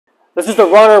This is the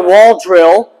runner wall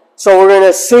drill. So we're going to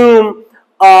assume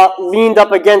leaned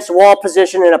up against wall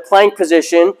position in a plank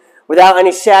position without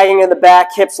any sagging in the back,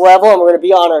 hips level, and we're going to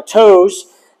be on our toes.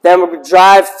 Then we're going to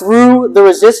drive through the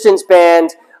resistance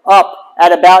band up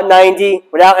at about 90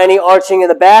 without any arching in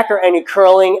the back or any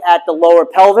curling at the lower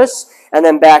pelvis, and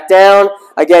then back down.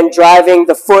 Again, driving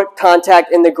the foot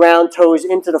contact in the ground, toes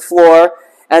into the floor,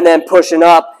 and then pushing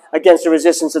up against the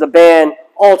resistance of the band,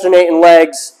 alternating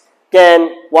legs.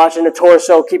 Again, watching the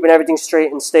torso, keeping everything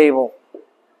straight and stable.